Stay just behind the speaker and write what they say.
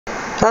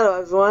Hello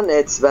everyone,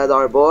 it's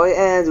Badar Boy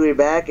and we're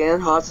back in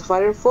Hearts of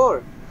Fire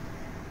 4.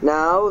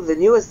 Now, the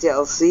newest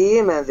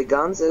DLC, Man the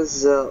Guns,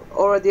 is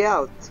already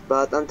out,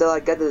 but until I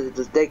get it,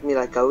 it'll take me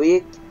like a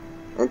week,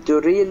 and to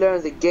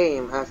relearn the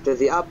game after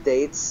the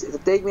updates, it'll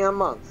take me a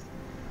month.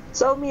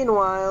 So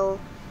meanwhile,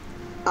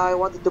 I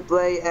wanted to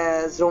play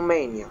as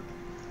Romania.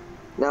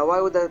 Now,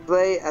 why would I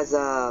play as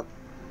a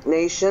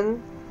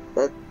nation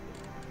that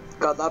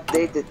got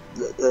updated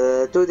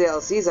 2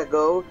 DLCs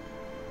ago?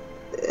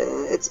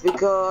 It's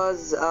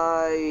because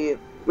I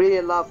really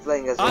love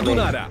playing as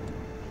Romania.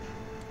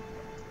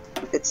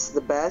 It's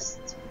the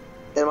best,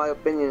 in my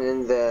opinion,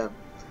 in the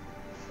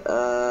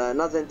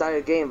not the entire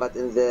game, but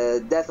in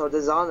the Death or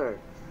Dishonor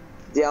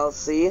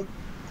DLC.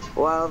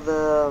 While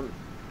the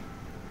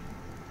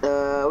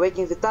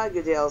Waking the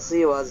Tiger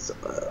DLC was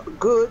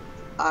good,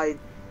 I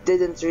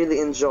didn't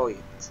really enjoy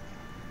it.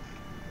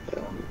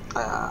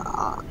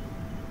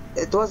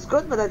 It was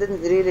good, but I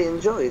didn't really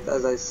enjoy it,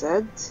 as I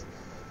said.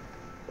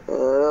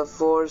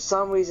 For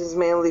some reasons,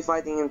 mainly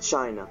fighting in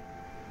China.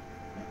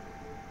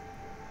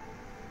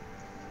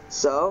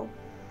 So,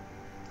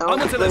 I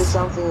want to play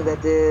something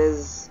that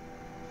is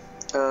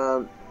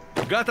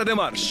Gata de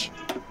marș.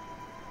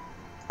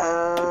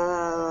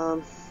 A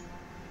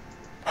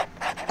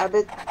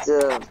bit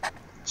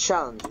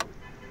challenging.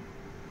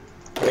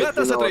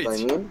 Gata să what I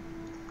trăiți. mean,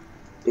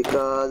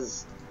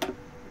 because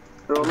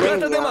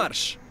Gata de Romania.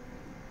 marș.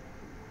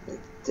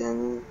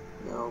 Then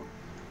no.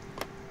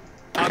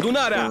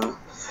 Adunarea.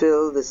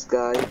 Fill this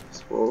guy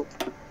full.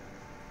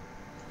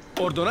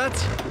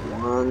 Ordonați.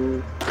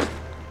 1.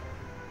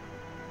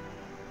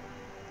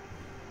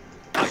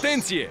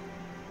 Atenție.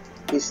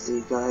 These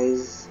 3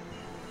 guys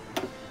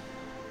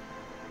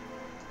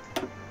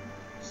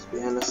just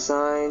being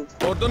assigned.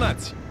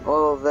 Ordonați.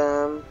 All of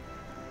them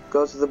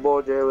go to the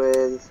border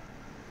with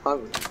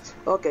Hungary.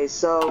 Okay,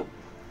 so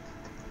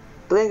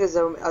playing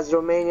as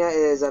Romania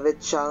is a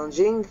bit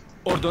challenging,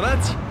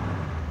 Ordonați.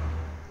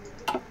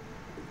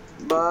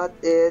 but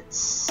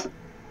it's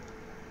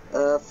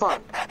fun.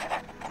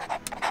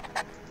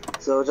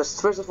 So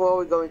just first of all,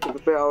 we're going to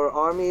prepare our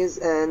armies,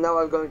 and now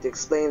I'm going to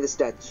explain the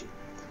strategy.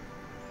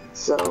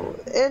 So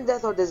in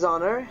Death or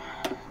Dishonor,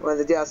 when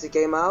the DLC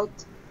came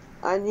out,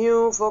 a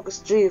new focus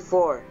tree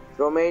for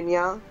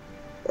Romania,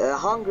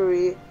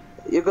 Hungary,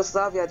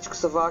 Yugoslavia,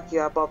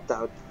 Czechoslovakia popped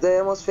out.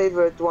 The most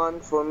favorite one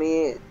for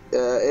me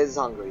is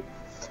Hungary.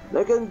 Now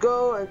you can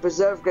go and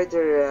preserve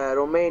Greater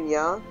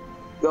Romania,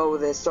 go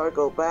with the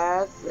historical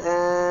path,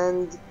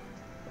 and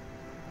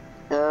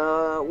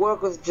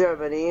work with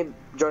Germany,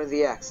 join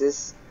the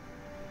Axis,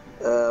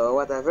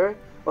 whatever.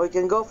 Or you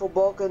can go for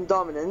Balkan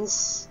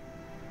dominance,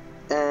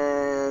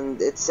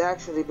 and it's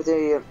actually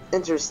pretty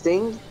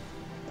interesting.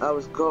 I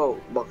would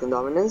go Balkan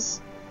dominance,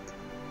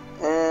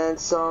 and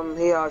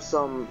here are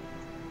some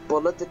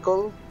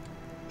political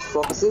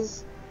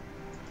focuses.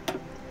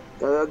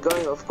 Now we are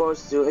going, of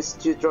course, to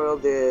institute royal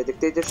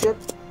dictatorship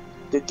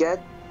to get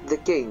the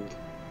king.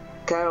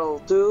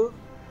 Carol II,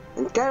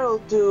 and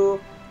Carol II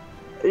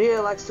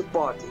really likes to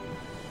party.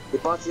 He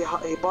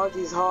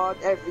parties hard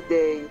every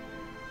day,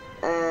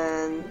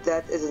 and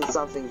that isn't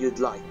something you'd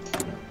like.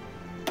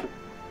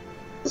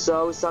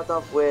 So we start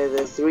off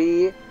with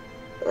 3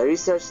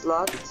 research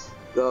slots.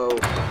 Go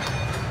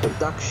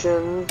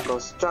production,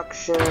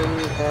 construction,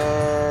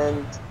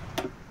 and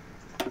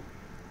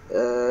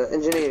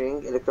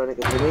engineering,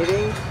 electronic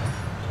engineering.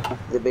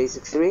 The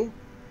basic 3.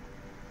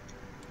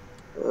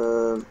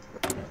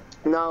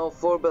 Now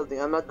for building,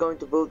 I'm not going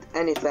to build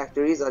any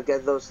factories, I'll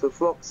get those through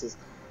focuses,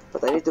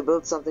 but I need to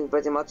build something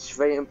pretty much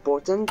very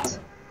important.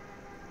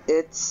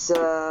 It's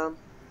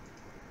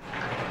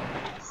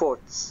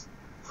forts.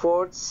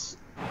 Forts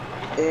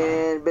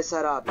in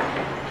Bessarabia.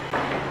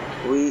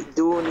 We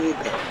do need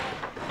them.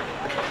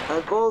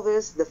 I'll call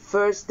this the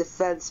first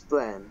defense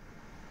plan.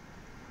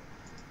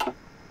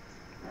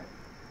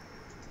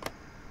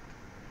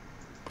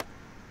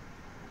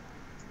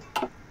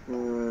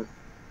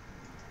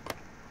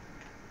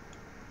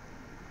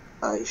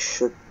 I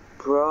should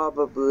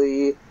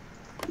probably,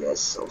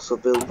 yes, also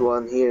build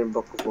one here in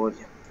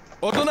Bukovodia.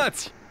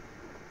 Ordonați.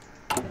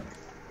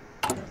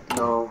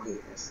 No,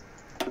 here's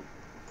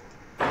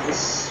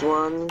this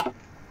one.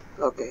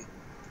 Okay.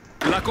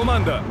 La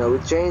comandă. Now we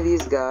train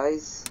these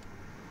guys.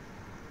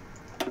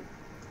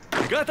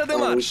 Gata de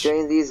And we marș.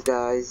 train these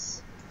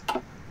guys.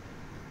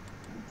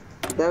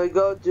 Then we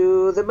go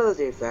to the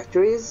military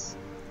factories.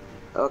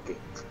 Okay,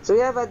 so we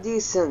have a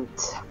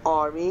decent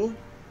army.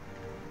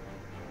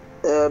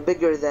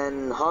 Bigger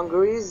than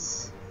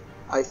Hungary's.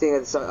 I think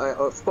it's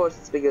of course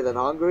it's bigger than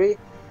Hungary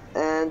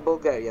and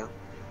Bulgaria.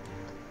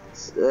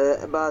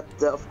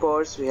 But of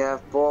course we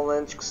have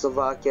Poland,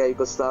 Czechoslovakia,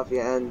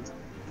 Yugoslavia, and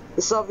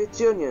the Soviet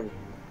Union.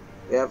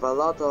 We have a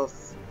lot of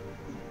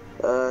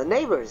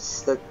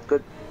neighbors that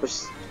could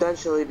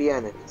potentially be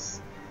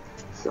enemies.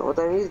 So what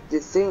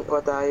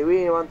I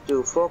really want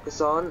to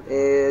focus on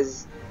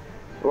is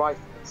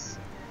rifles.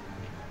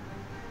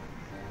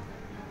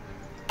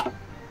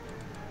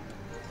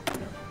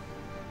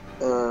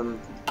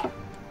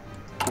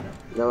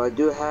 Now I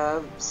do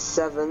have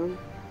 7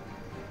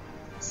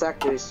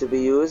 factories to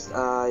be used.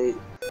 Oh,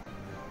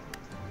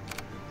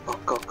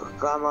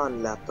 come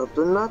on, laptop,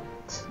 do not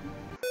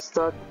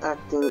start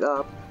acting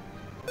up.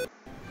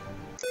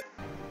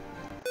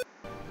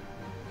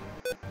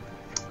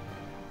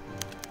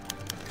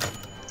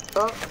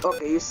 Oh,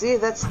 okay, you see,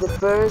 that's the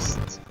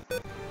first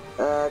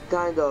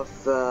kind of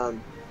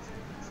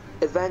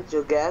event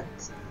you get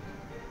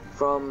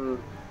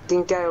from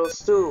King Carol's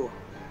 2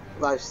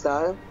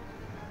 lifestyle.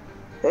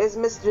 His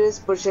mistress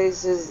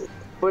purchases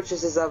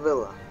a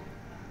villa.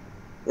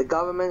 The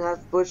government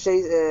have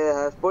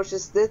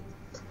purchased it.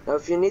 Now,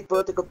 if you need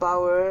political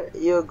power,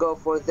 you go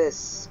for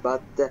this.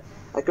 But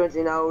I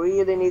currently now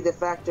really need the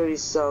factory,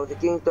 so the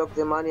king took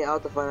the money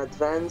out of an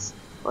advance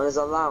on his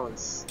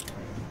allowance.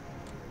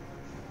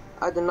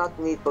 I do not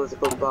need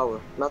political power,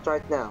 not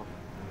right now.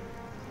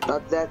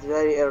 Not that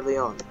very early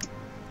on.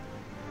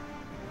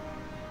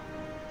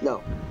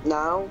 No.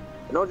 Now,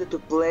 in order to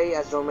play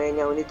as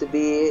Romania, we need to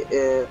be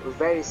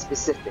very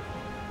specific.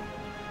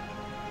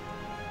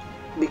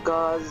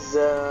 Because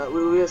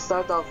we will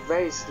start off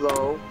very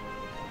slow.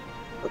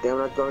 Okay, I'm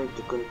not going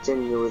to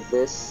continue with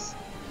this.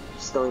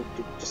 Just going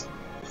to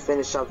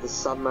finish up the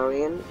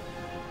submarine.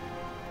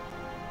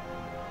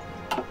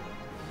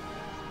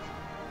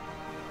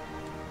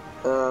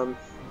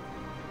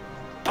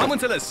 Am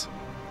înțeles.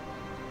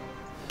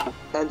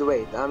 And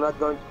wait, I'm not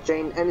going to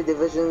train any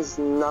divisions,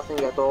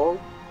 nothing at all.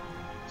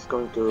 Just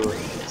going to...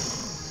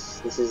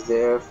 This is the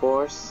Air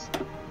Force.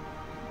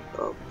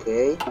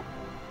 Okay.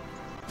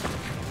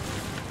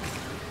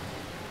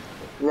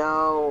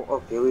 Now,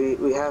 okay,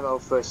 we have our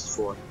first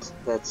fort.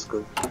 That's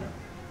good.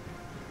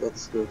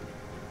 That's good.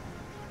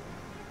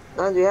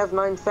 And we have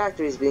 9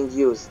 factories being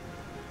used.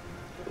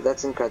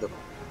 That's incredible.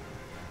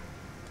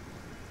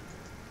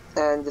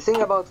 And the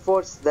thing about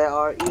forts, they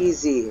are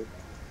easy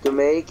to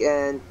make,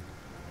 and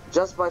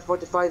just by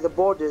fortifying the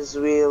borders,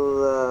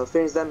 we'll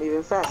finish them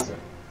even faster.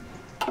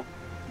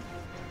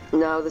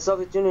 Now, the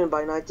Soviet Union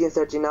by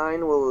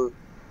 1939 will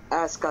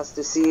ask us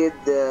to cede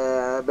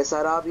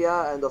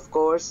Bessarabia, and of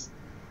course,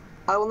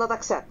 I will not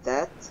accept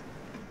that,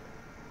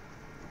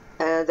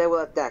 and they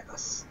will attack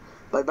us.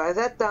 But by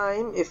that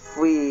time, if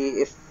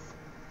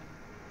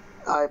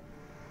I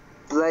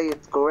play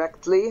it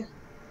correctly,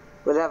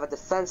 we'll have a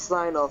defense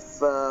line of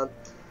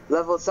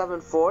level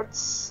 7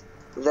 forts.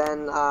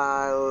 Then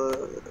I'll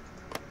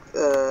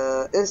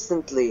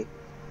instantly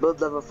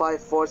build level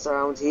 5 forts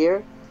around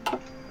here.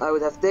 I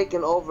would have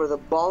taken over the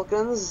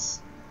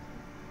Balkans,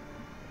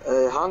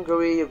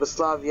 Hungary,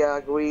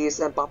 Yugoslavia, Greece,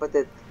 and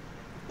puppeted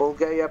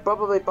Bulgaria,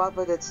 probably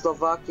puppeted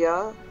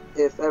Slovakia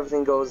if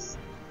everything goes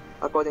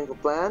according to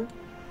plan.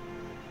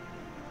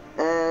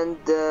 And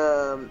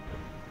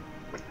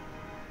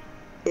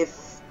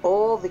if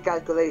all the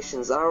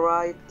calculations are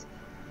right,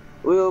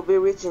 we will be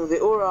reaching the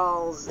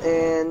Urals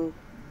in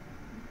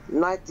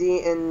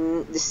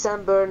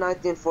December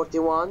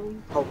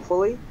 1941,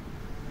 hopefully.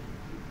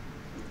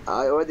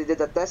 I already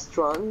did a test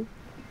run,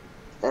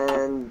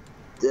 and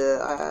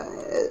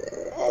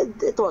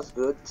it was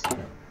good.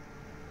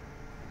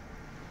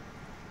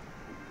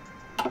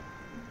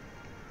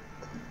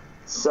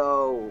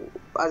 So,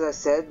 as I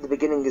said, the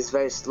beginning is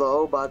very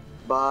slow, but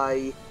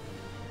by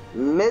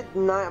late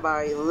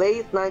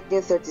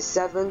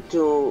 1937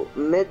 to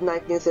mid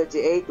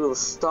 1938 we'll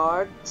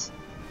start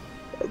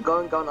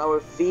going on our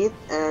feet,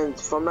 and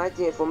from mid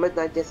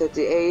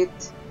 1938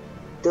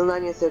 till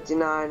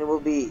 1939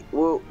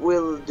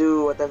 we'll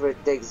do whatever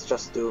it takes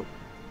just to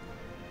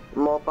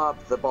mop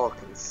up the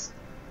Balkans.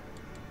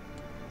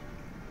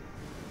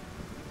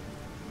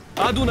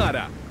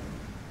 Adunarea.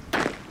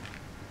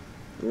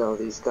 Now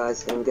these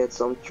guys can get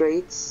some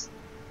traits.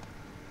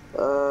 I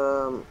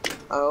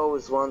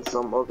always want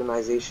some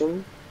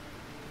organization.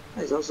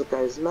 He's also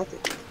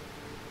charismatic.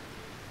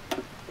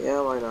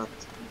 Yeah, why not?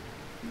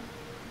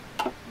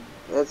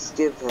 Let's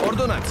give him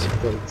Ordonați.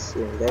 traits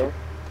here and there.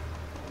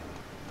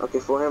 Okay,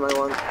 for him I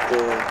want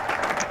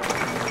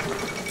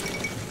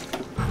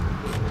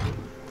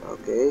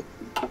okay,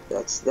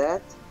 that's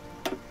that.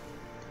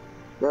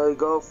 Now we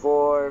go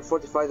for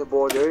fortify the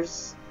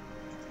borders,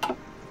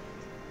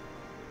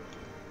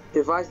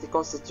 revise the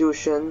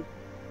constitution,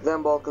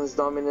 then Balkans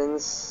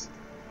dominance,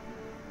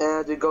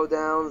 and we go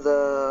down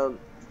the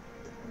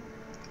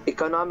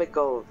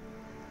economical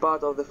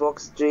part of the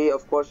Fox tree.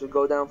 Of course, we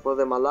go down for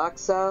the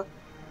Malaxa,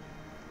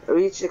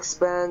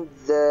 expand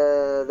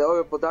the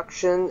oil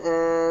production,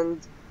 and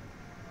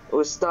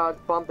we start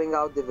pumping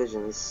out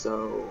divisions.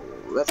 So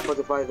let's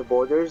fortify the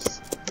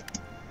borders.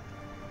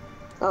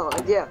 Oh,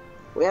 and yeah,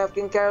 we have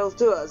King Carol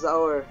too as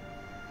our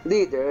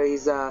leader.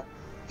 He's a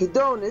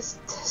hedonist,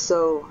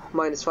 so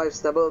 -5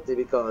 stability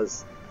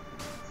because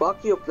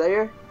fuck you,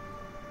 player.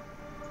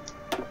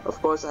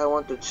 Of course, I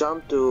want to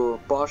jump to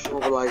partial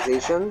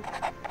mobilization.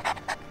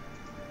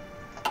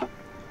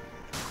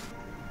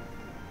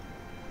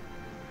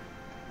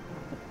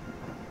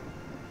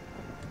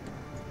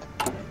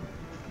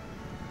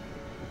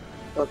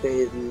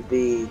 Okay, it'll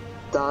be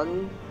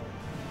done.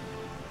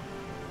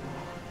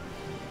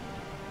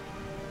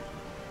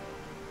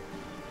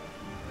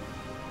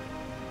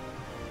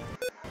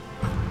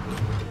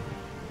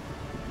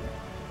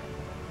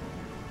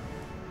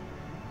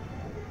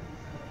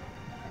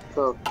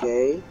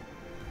 Okay.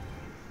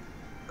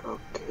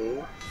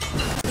 Okay.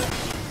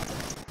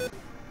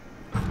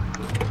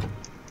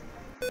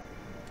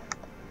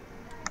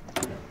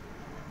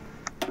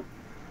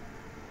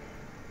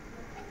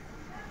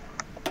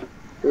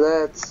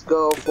 Let's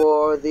go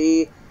for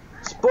the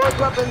sport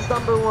weapons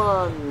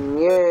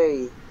 #1.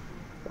 Yay.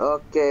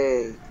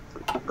 Okay.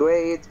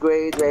 Great,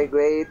 great, very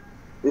great.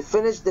 We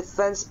finished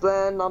defense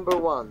plan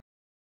 #1.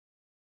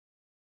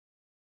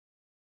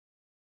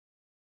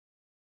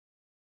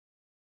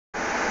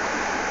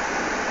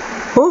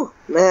 Whew,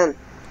 man.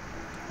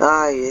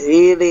 I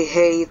really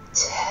hate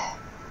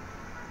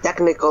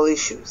technical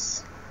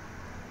issues.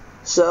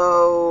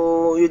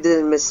 So, you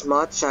didn't miss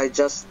much. I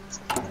just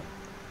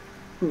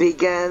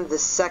began the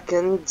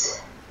second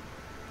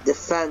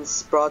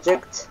defense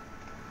project.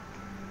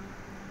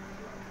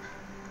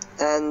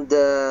 And,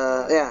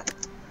 yeah,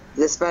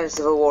 the Spanish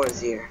Civil War is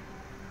here.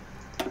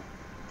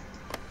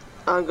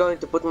 I'm going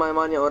to put my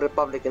money on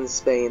Republic in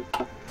Spain.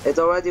 It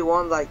already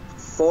won like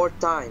 4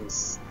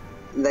 times.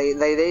 They're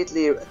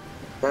lately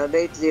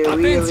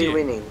really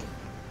winning.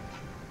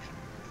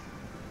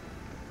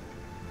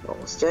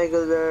 Almost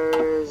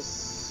regulars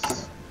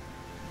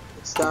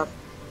stuff.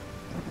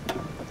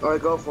 Or I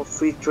go for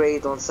free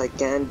trade once I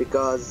can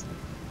because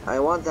I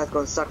want that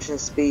construction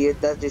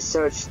speed, that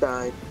research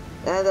time,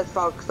 and that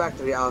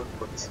factory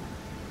output.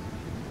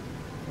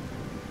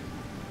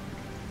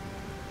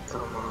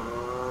 Come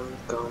on,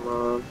 come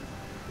on.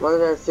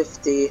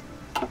 150.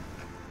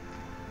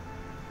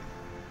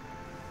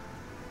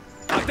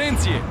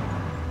 Attenție!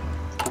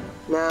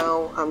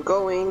 Now I'm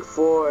going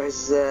for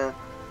His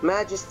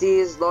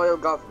Majesty's loyal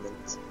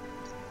government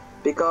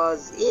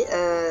because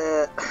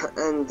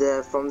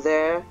from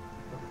there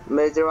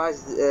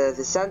militarize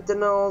the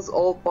sentinels.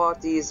 All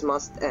parties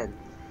must end.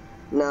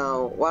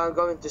 Now why I'm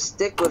going to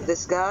stick with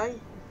this guy,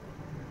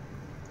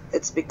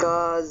 it's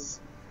because,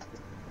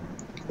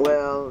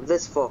 well,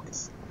 this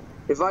focus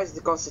revise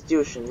the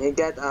constitution. He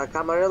get a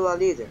Camarilla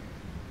leader,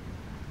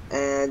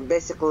 and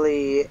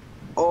basically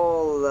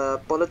all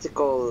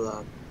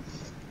political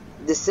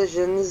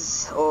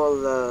decisions, all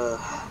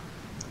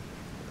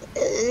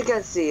you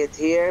can see it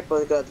here.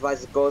 Political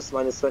advisor cost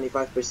minus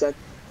 25%.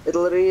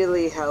 It'll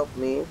really help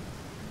me,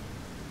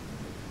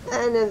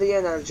 and in the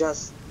end I'll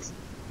just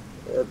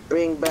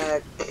bring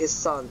back his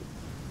son,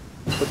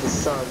 put his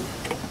son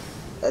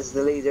as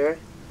the leader.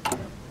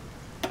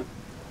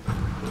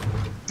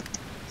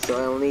 So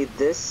I'll need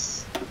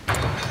this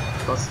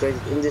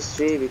concentrated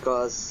industry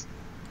because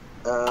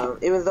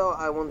even though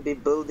I won't be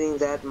building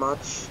that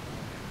much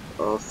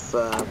of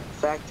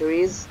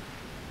factories,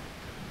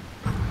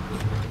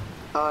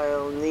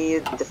 I'll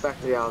need the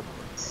factory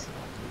output.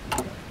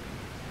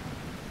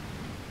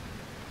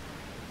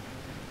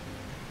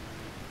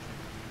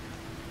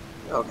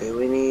 Okay,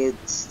 we need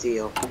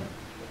steel.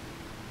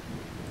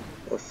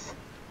 If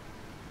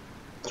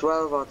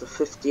 12 out of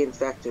 15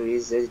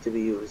 factories ready to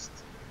be used.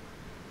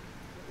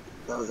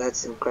 Now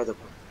that's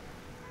incredible.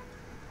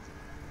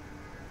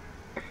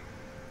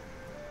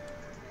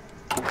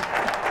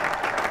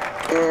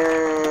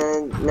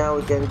 And now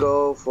we can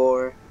go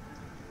for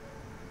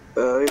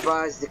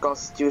revise the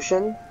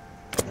constitution.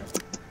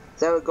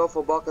 Then we go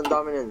for Balkan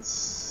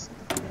dominance.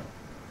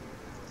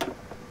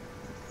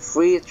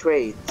 Free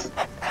trade.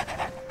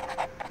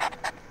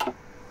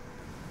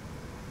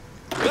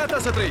 Gata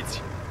să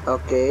trăiți!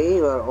 Okay,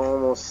 we're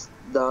almost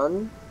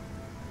done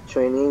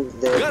training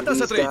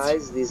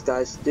these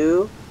guys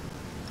too.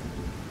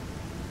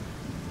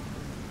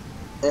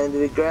 And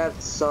we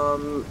grabbed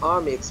some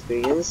army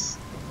experience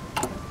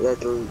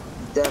that'll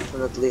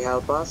definitely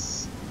help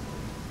us.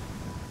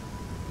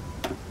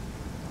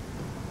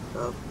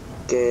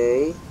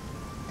 Okay,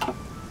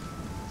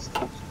 let's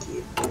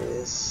keep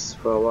this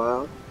for a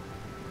while.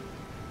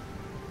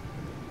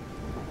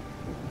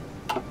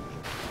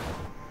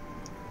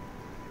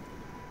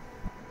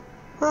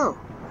 Oh,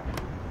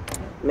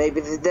 maybe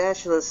the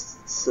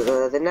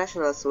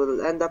nationalists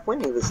will end up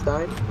winning this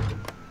time.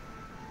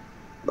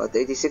 But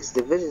 86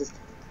 divisions.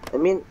 I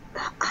mean,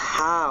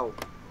 how?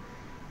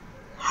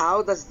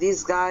 How does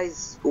these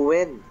guys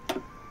win?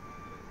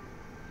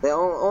 They're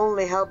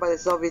only held by the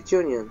Soviet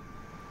Union.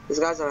 These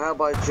guys are held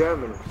by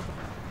Germany.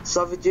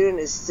 Soviet Union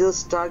is still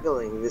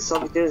struggling. The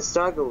Soviet Union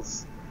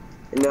struggles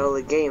in the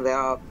early game. They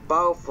are a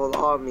powerful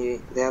army.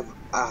 They have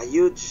a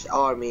huge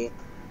army,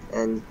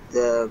 and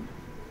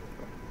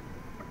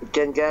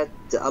can get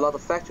a lot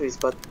of factories,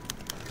 but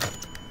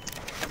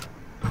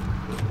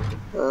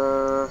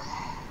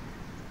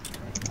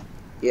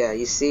yeah,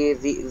 you see,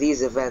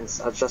 these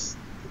events are just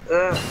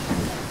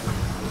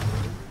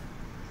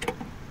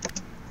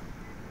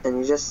and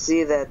you just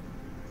see that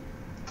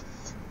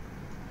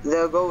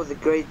they'll go with the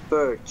Great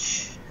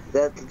Purge.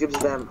 That gives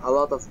them a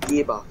lot of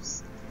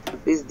debuffs.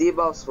 These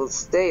debuffs will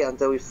stay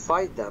until we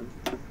fight them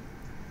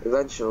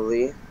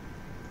eventually.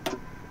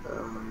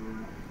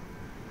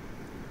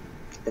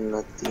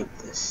 Cannot eat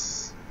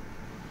this.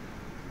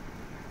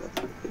 Let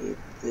me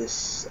eat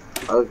this.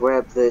 I'll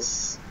grab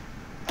this.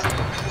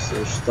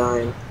 Research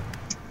time.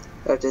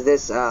 After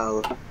this,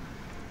 I'll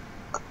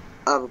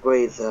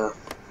upgrade the...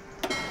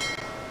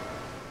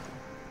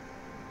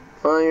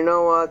 Well, you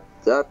know what?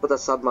 I put a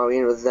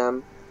submarine with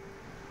them.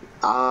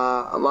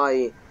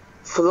 My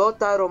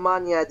Flotta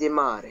Romania di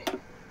Mare.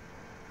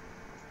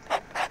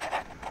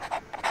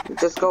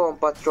 Just go on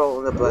patrol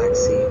in the Black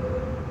Sea.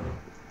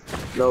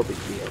 No big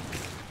deal.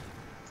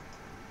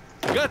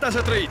 Gata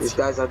să trăiți! These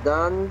guys are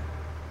done.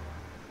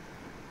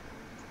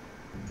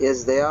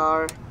 Yes, they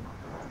are.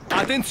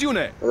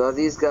 Atențiune! Are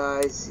these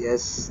guys?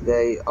 Yes,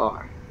 they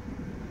are.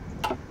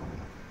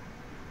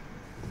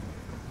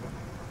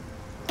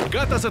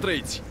 Gata să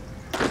trăiți!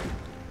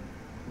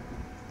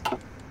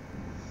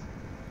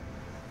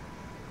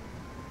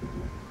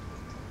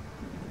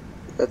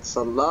 That's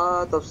a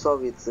lot of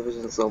Soviet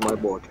divisions on my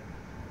border.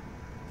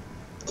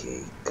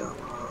 Okay, come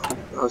on.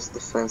 How's the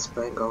defense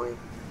plan going?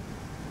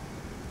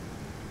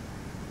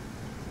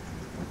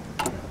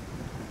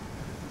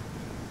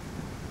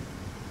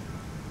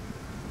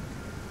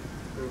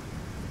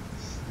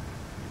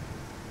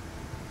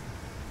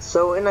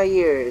 So in a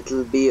year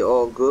it'll be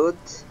all good.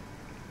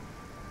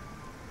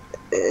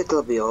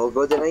 It'll be all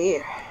good in a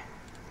year.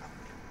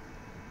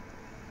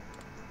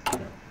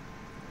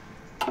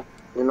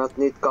 Do not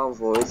need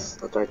convoys,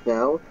 not right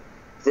now.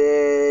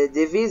 The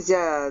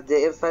Divizia,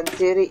 the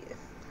infantry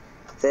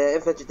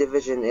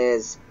division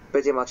is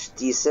pretty much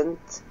decent.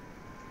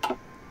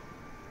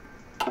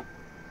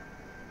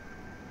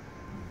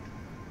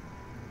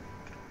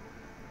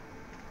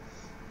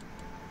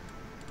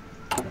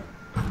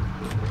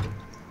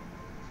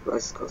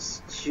 Vice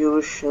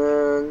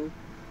Constitution.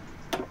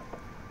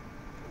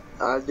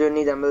 I do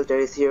need a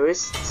military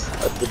theorist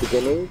at the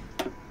beginning.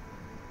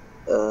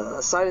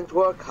 Silent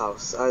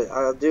workhouse.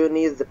 I do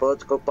need the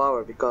political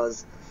power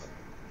because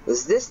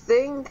with this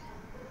thing,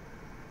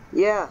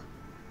 yeah,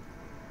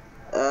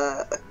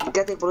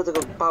 getting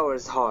political power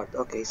is hard.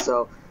 Okay,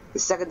 so the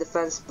second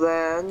defense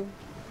plan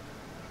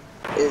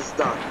is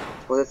done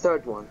for the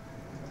third one.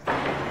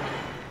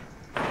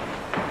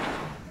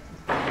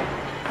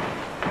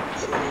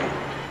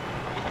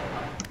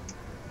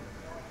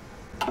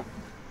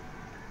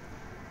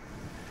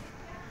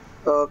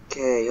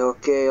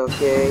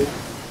 Okay.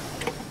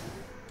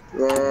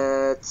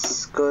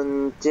 Let's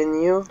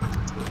continue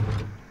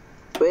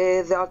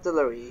with the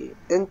artillery.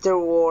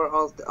 Interwar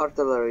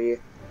artillery.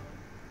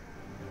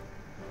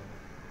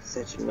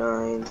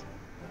 39.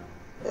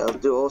 I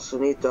do also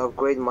need to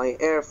upgrade my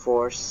air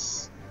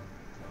force.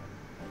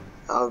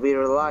 I'll be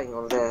relying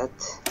on that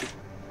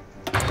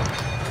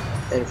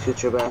in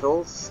future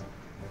battles.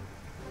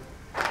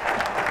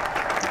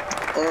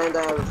 And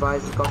I have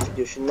revised the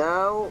constitution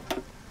now.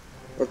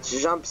 Let's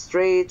jump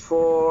straight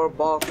for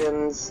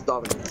Balkans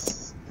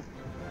dominance.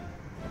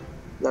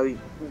 Now we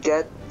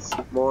get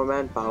more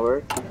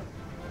manpower,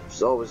 which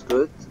is always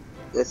good.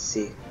 Let's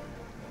see.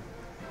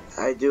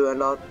 I do a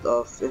lot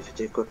of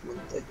infantry equipment.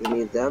 I do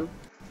need them.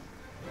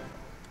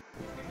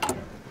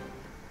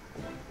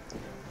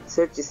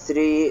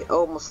 33,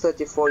 almost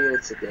 34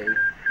 units a day.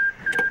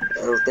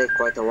 It'll take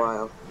quite a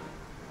while.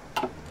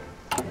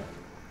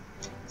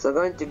 So I'm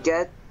going to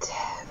get,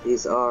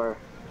 these are,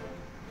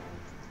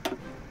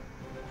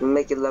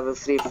 make it level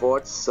 3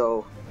 forts,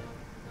 so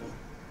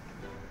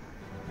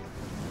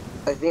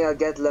I think I'll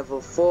get level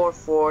 4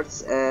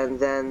 forts and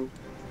then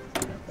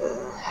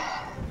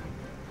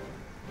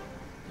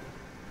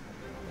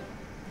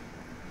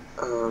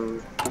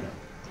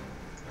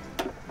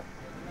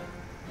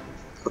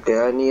okay,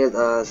 I need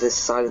this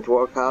silent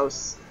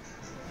workhouse.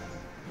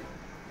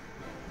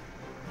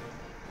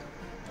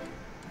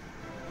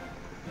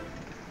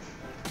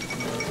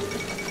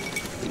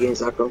 The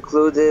games are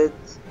concluded.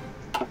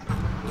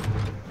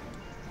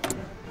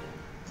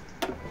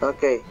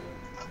 Okay,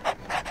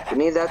 we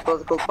need that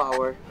political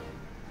power.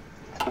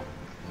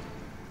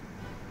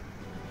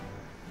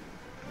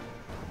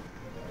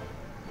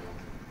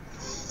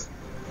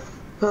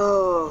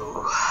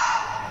 Oh,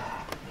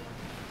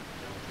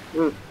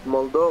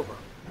 Moldova.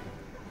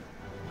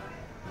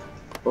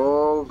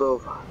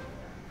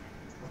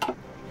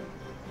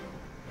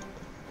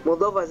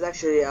 Moldova is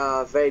actually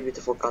a very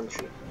beautiful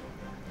country.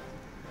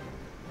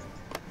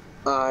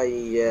 I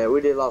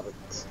really love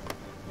it.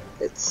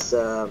 It's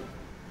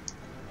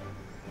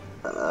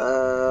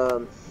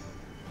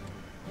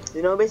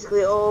you know,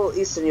 basically all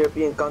Eastern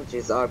European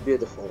countries are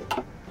beautiful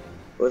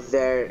with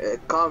their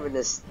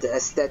communist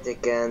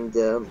aesthetic and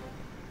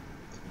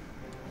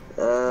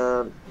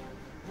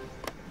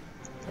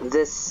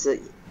this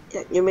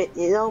you may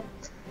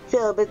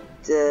feel a bit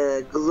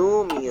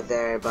gloomy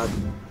there, but at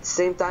the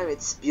same time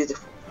it's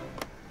beautiful.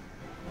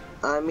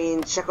 I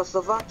mean,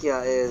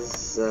 Czechoslovakia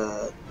is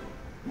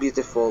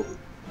beautiful,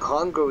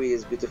 Hungary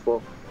is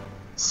beautiful,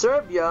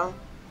 Serbia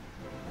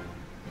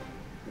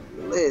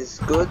is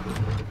good.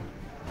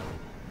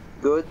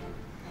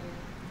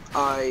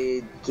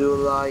 I do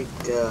like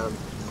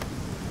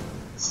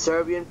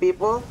Serbian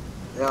people.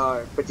 They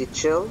are pretty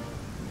chill.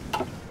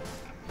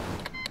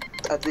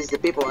 At least the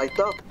people I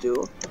talk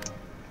to.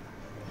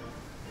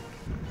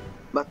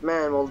 But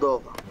man,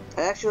 Moldova.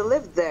 I actually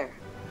lived there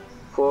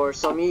for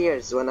some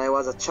years when I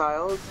was a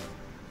child.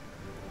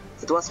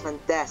 It was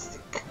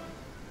fantastic.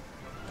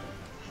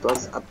 It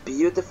was a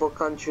beautiful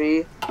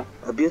country,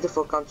 a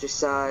beautiful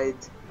countryside.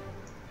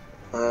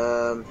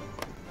 And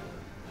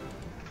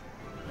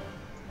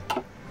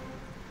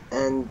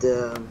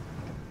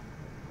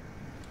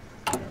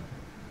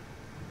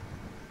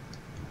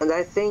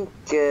I think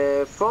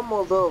from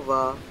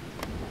Moldova,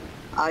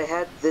 I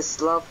had this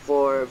love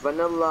for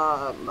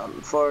vanilla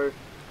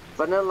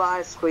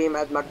ice cream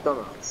at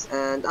McDonald's.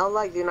 And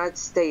unlike the United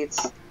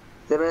States,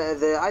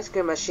 the ice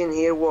cream machine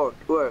here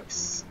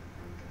works.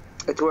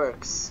 It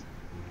works.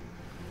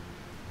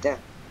 Yeah.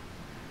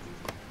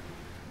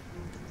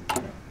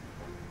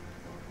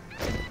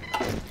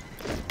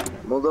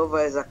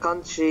 Moldova is a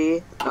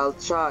country I'll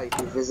try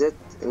to visit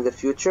in the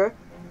future.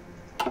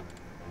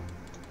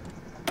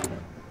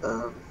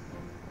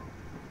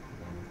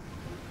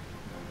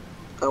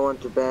 I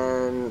want to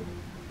ban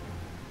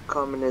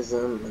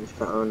communism, and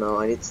oh no,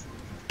 I need.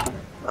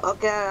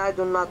 Okay, I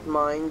do not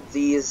mind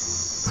these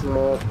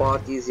small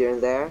parties here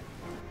and there.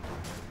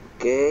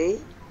 Okay,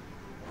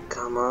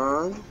 come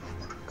on,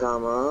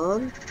 come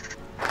on.